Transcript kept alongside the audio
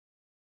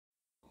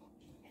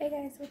Hey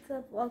guys, what's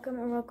up? Welcome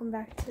or welcome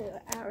back to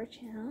our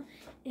channel.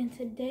 In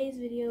today's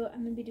video,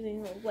 I'm going to be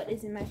doing what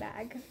is in my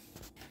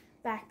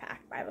backpack,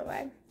 by the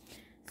way.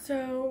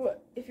 So,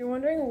 if you're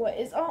wondering what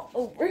is all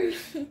over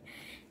me,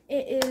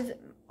 it is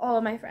all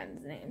of my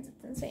friends' names.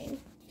 It's insane.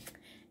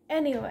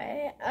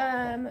 Anyway,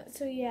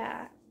 so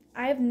yeah,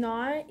 I have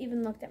not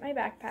even looked at my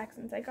backpack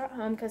since I got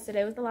home because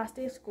today was the last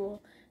day of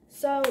school.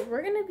 So,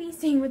 we're going to be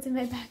seeing what's in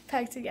my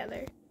backpack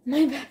together.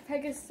 My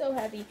backpack is so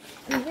heavy.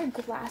 And I hear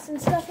glass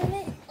and stuff in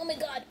it. Oh my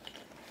god.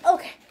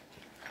 Okay.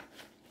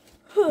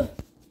 Whew.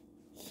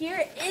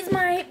 Here is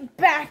my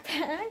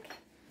backpack.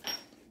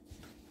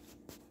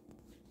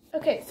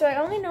 Okay, so I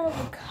only know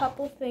of a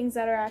couple things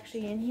that are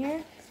actually in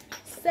here.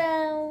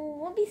 So,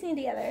 we'll be seeing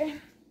together.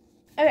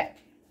 Okay.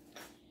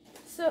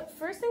 So,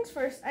 first things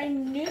first,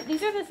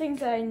 these are the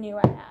things that I knew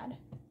I had.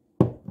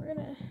 We're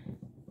gonna...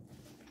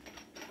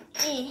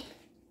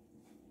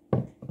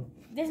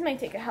 This might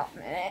take a hot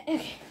minute.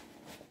 Okay.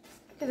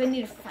 Because I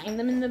need to find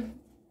them in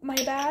my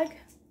bag.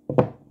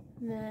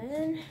 And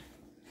then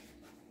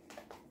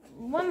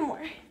one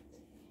more.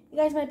 You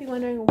guys might be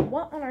wondering,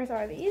 what on earth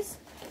are these?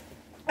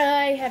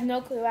 I have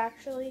no clue,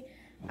 actually.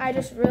 I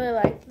just really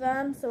liked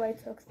them, so I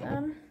took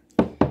them.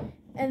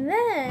 And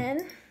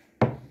then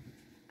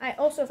I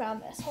also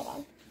found this. Hold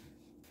on.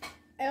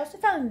 I also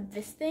found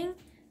this thing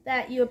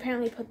that you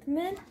apparently put them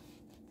in.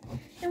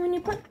 And when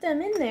you put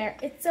them in there,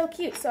 it's so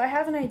cute. So I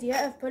have an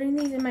idea of putting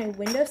these in my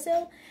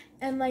windowsill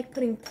and like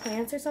putting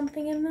plants or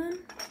something in them.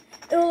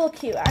 It'll look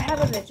cute. I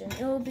have a vision.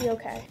 It'll be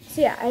okay.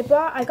 So yeah, I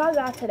got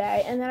that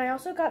today, and then I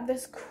also got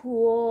this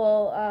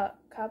cool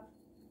cup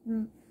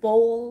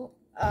bowl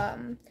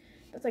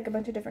that's like a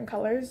bunch of different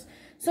colors.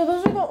 So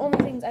those are the only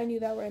things I knew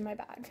that were in my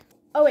bag.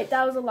 Oh wait,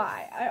 that was a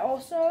lie.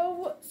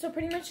 So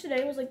pretty much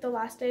today was like the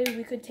last day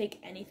we could take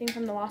anything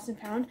from the Lost and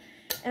Found,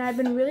 and I've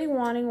been really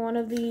wanting one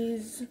of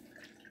these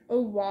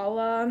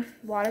Owala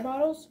water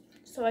bottles.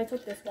 So I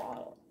took this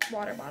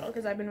water bottle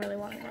because I've been really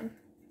wanting one.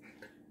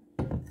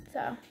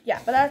 So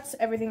yeah, but that's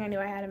everything I knew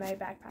I had in my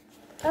backpack.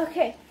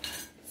 Okay,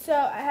 so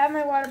I have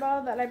my water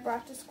bottle that I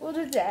brought to school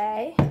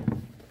today.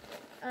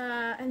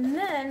 And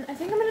then I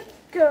think I'm gonna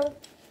go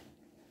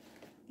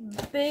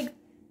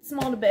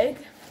small to big.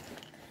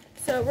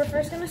 So we're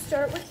first gonna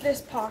start with this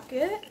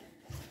pocket.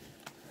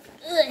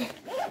 Ugh.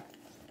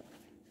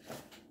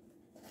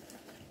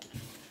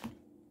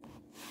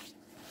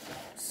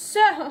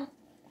 So,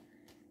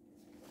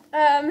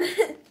 I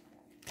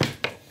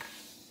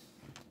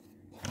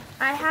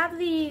have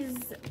these.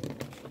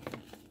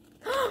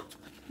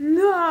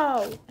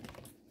 No!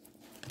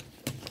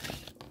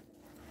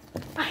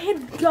 I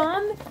had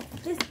gum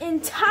this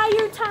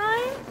entire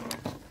time?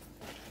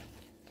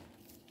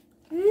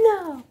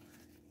 No!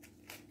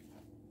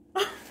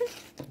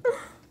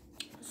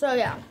 So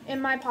yeah,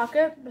 in my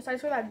pocket, besides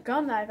for that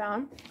gum that I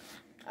found,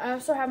 I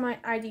also have my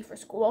ID for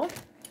school.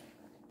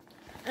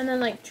 And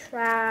then like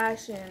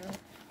trash and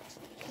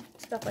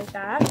stuff like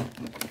that.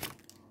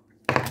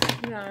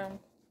 No.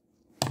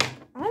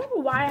 I don't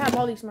know why I have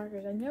all these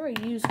markers. I've never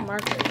used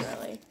markers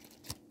really.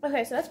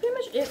 Okay, so that's pretty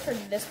much it for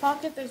this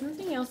pocket. There's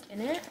nothing else in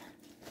it.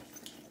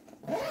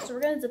 So we're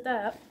gonna zip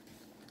that up.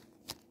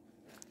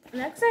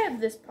 Next I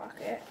have this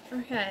pocket.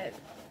 Okay.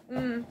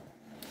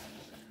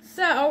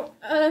 So,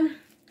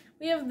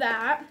 we have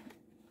that.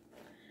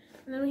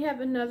 And then we have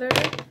another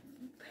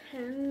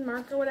pen,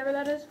 marker, whatever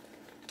that is.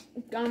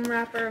 Gum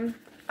wrapper.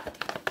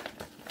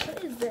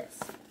 What is this?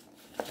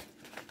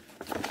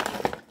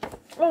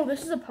 Oh,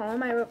 this is a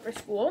poem I wrote for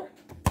school.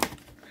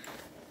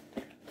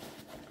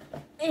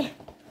 I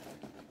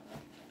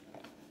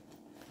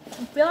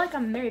feel like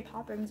I'm Mary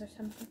Poppins or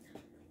something.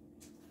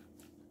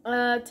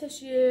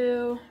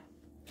 Tissue,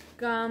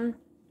 gum,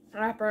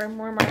 wrapper,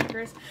 more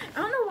markers.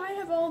 I don't know why I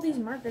have all these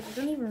markers. I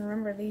don't even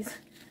remember these.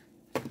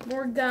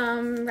 More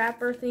gum,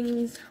 wrapper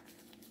things.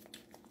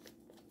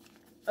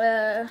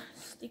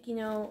 Sticky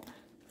note.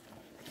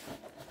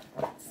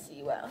 Let's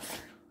see what else.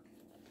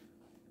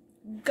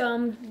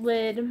 Gum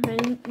lid,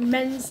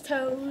 men's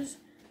toes.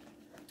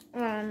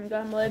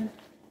 Gum lid.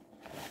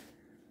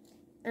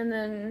 And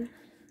then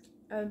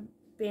a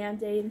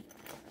Band-Aid.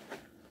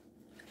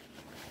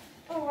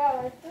 Oh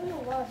wow, I found a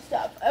lot of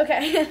stuff.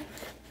 Okay.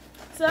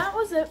 So that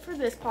was it for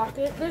this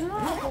pocket. There's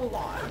not a whole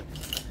lot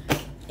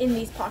in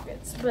these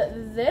pockets,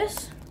 but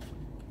this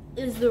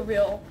is the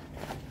real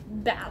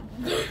bad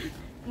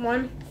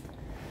one.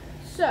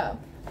 So,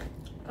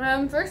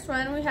 first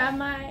one, we have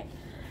my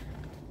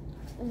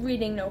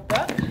reading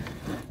notebook.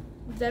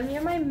 Then we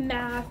have my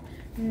math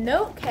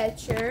note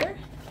catcher.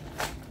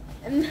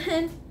 And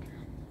then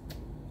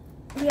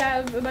we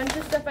have a bunch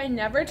of stuff I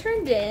never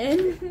turned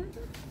in.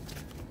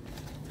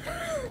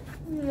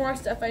 More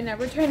stuff I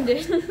never turned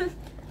in.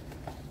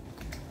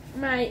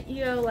 My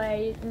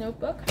ELA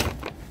notebook.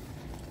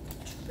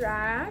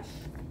 Trash.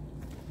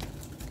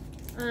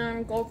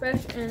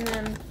 Goldfish. And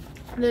then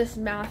this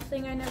math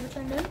thing I never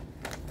turned in.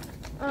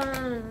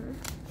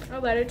 A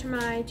letter to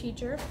my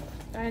teacher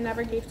that I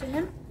never gave to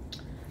him.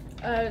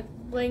 A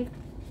blank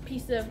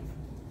piece of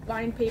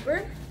lined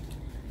paper.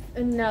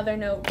 another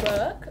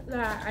notebook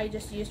that I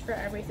just used for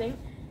everything.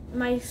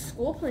 My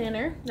school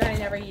planner that I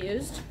never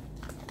used.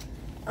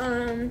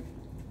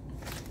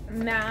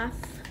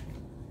 Math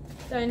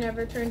that I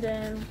never turned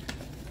in.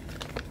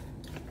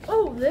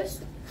 Oh,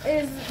 this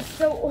is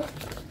so,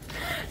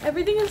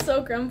 everything is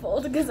so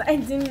crumpled because I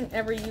didn't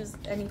ever use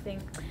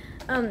anything.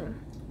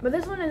 But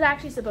this one is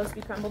actually supposed to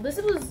be crumpled.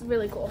 This was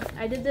really cool.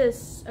 I did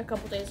this a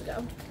couple days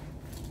ago.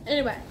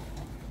 Anyway,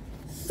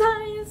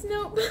 science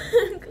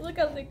notebook. Look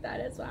how thick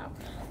that is. Wow.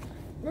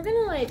 We're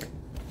gonna like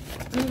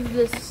move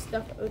this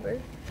stuff over.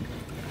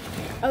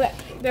 Okay,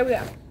 there we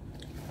go.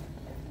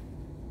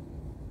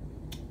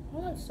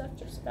 All that stuff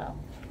just fell.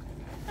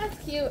 That's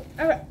cute.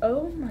 Alright.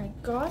 Oh my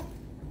god.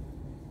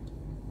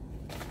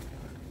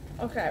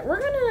 Okay,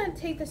 we're gonna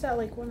take this out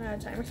like one at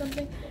a time or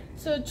something.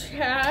 So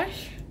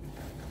trash.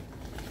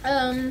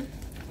 Ooh,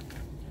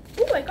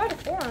 I got a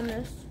 4 on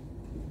this.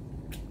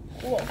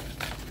 Cool.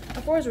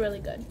 A 4 is really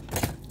good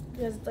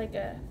because it's like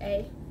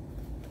A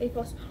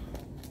plus.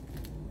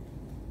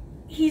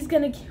 He's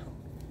gonna kill.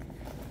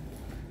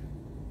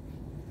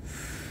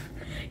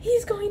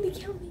 He's going to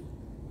kill me.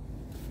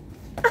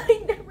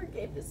 I never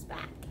gave this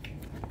back.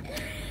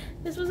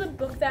 This was a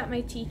book that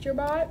my teacher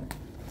bought,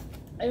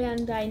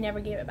 and I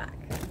never gave it back.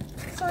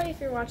 Sorry if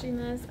you're watching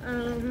this.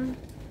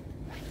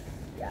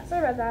 Yeah,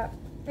 sorry about that.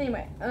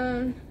 Anyway,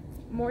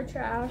 more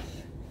trash.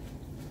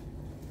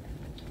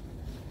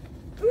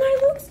 My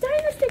Luke's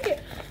Dino sticker!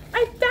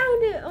 I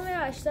found it! Oh my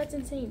gosh, that's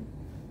insane.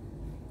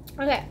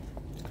 Okay,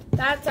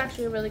 that's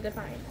actually a really good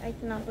find. I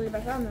cannot believe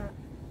I found that.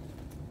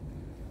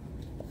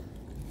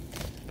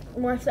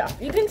 More stuff.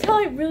 You can tell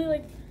I really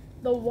like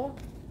the wall.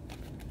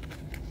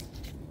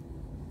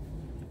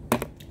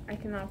 I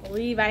cannot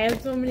believe I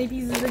have so many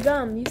pieces of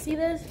gum. You see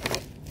this?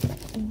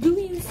 Do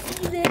you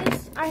see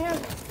this? I have,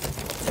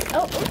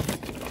 oh,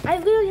 oops. I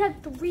literally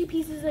had 3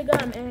 pieces of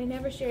gum and I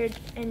never shared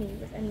any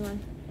with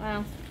anyone.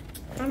 Wow.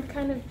 I'm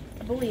kind of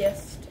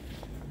bulliest.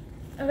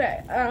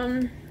 Okay,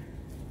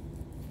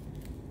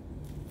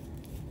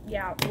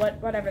 yeah,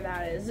 whatever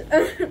that is.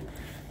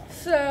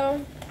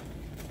 So,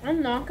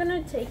 I'm not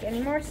gonna take any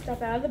more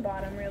stuff out of the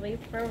bottom really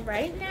for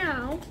right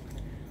now.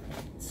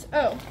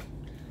 Oh,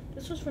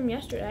 this was from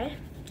yesterday.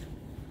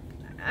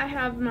 I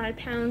have my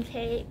pound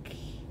cake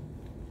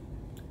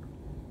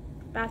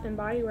Bath and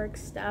Body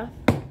Works stuff.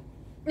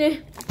 What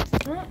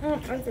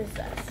is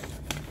this?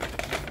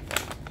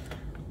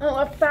 Oh,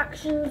 a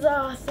fractions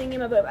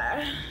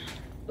thingamabobber.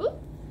 Ooh,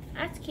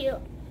 that's cute.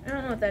 I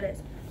don't know what that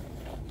is.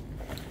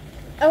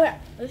 Okay,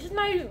 this is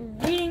my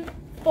reading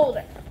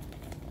folder.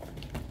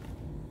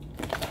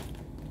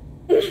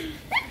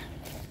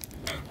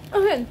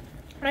 Okay,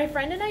 my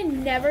friend and I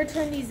never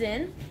turn these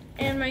in,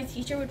 and my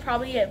teacher would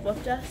probably have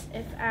whooped us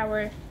if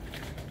our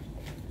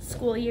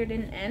school year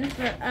didn't end.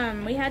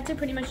 But we had to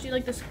pretty much do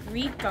like this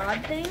Greek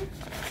god thing.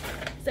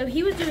 So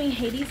he was doing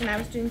Hades and I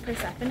was doing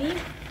Persephone.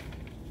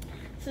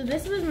 So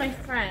this was my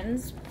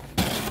friend's.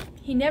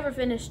 He never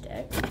finished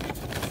it.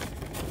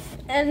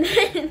 And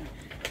then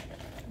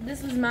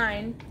this was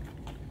mine,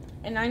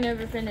 and I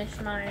never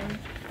finished mine.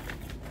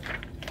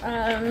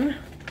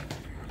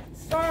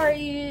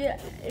 Sorry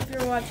if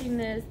you're watching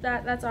this.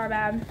 That's our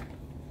bad.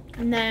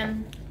 And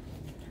then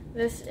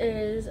this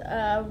is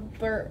a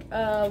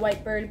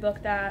White Bird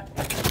book that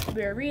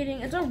we're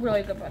reading. It's a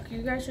really good book.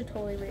 You guys should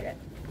totally read it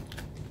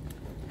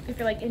if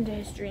you're like into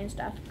history and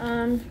stuff.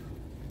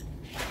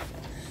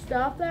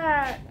 Stuff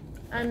that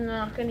I'm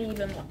not gonna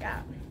even look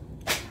at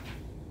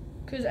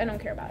because I don't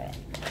care about it.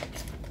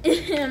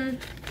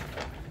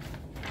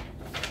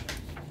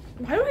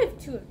 Why do I have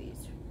 2 of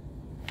these?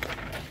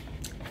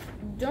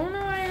 Don't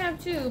know why I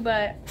have 2,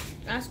 but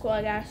that's cool,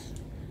 I guess.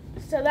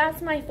 So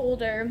that's my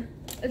folder.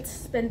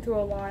 It's been through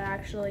a lot,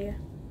 actually.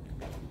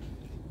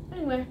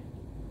 Anyway,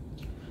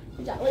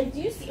 like,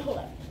 do you see? Hold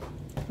up.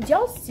 Do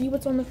y'all see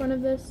what's on the front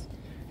of this?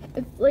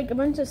 It's like a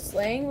bunch of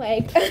slang,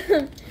 like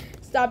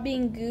stop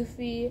being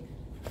goofy.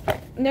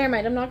 Never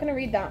mind. I'm not gonna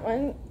read that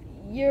one.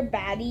 You're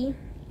baddie.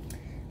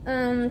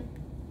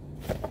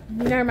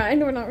 Never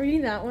mind. We're not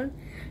reading that one.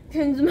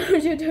 Ken's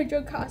Mojo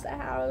Dojo Casa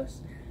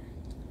House.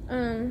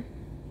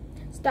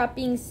 Stop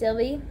being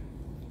silly.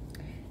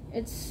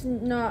 It's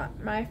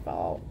not my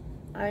fault.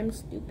 I'm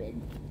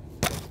stupid.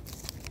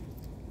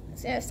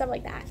 So, yeah, stuff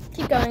like that.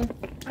 Keep going.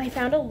 I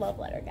found a love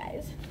letter,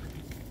 guys.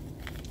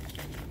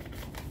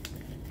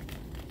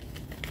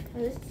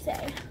 What does it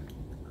say?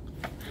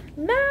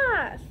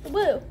 Math!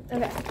 Woo!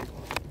 Okay.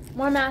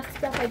 More math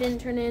stuff I didn't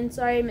turn in.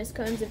 Sorry, Miss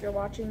Combs, if you're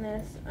watching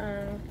this.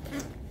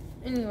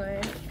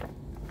 Anyway.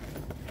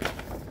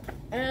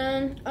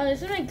 Oh,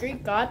 this is my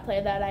Greek god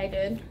play that I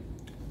did.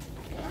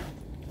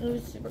 It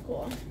was super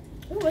cool.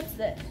 Ooh, what's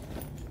this?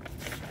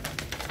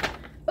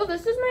 Oh,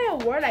 this is my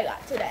award I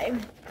got today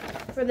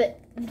for the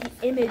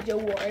image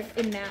award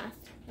in math.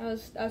 That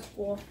was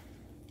cool.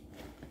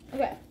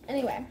 Okay,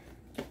 anyway.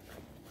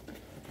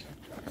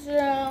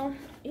 So,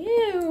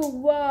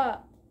 ew,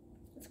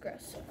 that's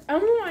gross. I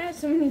don't know why I have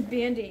so many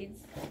Band-Aids.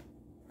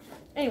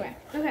 Anyway,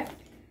 okay.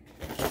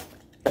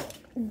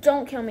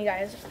 Don't kill me,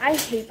 guys. I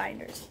hate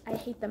binders. I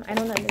hate them. I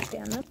don't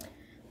understand them.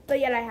 But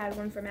yet I had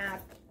one for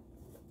math.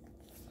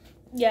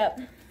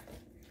 Yep.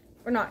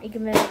 We're not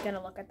even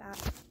gonna look at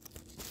that.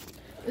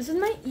 This is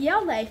my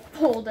ELA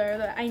folder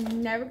that I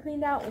never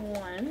cleaned out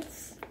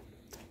once.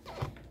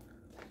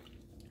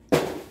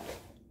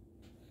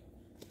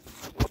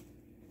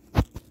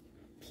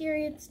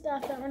 Period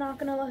stuff that we're not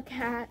gonna look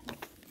at.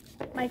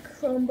 My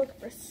Chromebook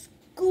for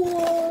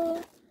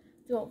school.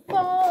 Don't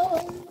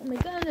fall. Oh my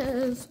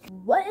goodness.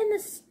 What in the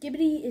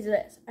skibbity is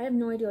this? I have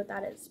no idea what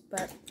that is,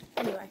 but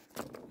anyway.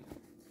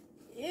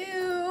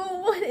 Ew,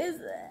 what is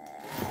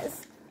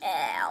this?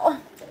 Ew.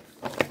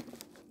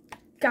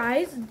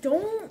 Guys,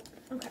 don't.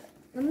 Okay,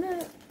 I'm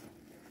gonna.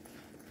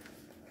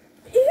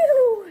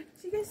 Ew.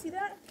 Do you guys see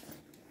that?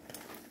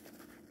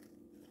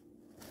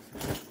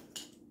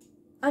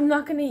 I'm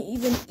not gonna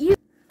even eat.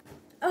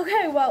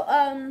 Okay, well,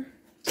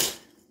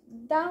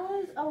 that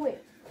was. Oh wait,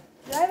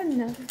 do I have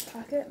another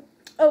pocket?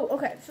 Oh,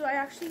 okay. So I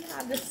actually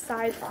have this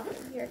side pocket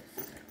here.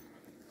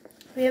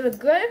 We have a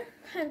good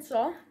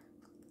pencil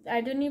that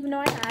I didn't even know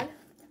I had.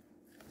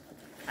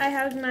 I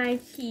have my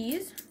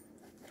keys.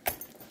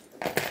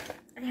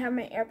 I have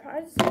my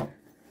AirPods,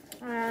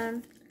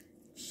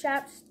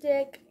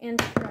 chapstick, and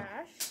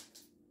trash.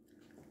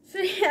 So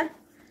yeah,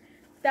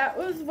 that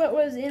was what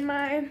was in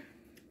my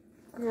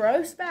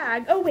gross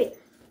bag. Oh wait,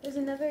 there's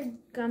another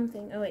gum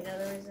thing. Oh wait, no,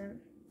 there isn't.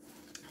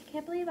 I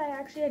can't believe I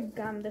actually had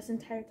gum this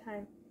entire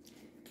time.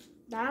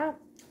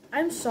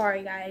 I'm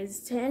sorry, guys.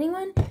 To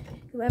anyone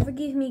who ever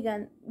gave me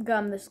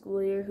gum this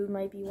school year who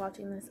might be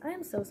watching this, I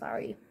am so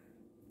sorry.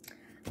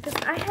 Because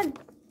I had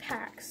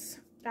packs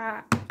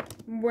that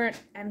weren't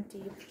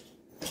empty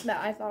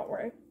that I thought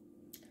were.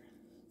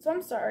 So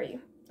I'm sorry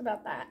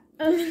about that.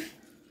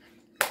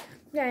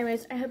 Yeah,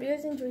 anyways, I hope you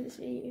guys enjoyed this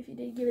video. If you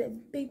did, give it a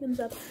big thumbs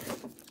up.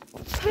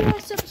 Hit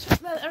that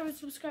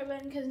subscribe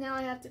button because now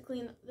I have to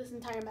clean this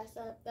entire mess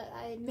up that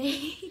I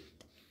made.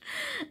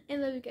 I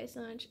love you guys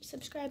so much.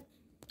 Subscribe.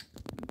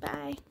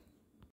 Bye.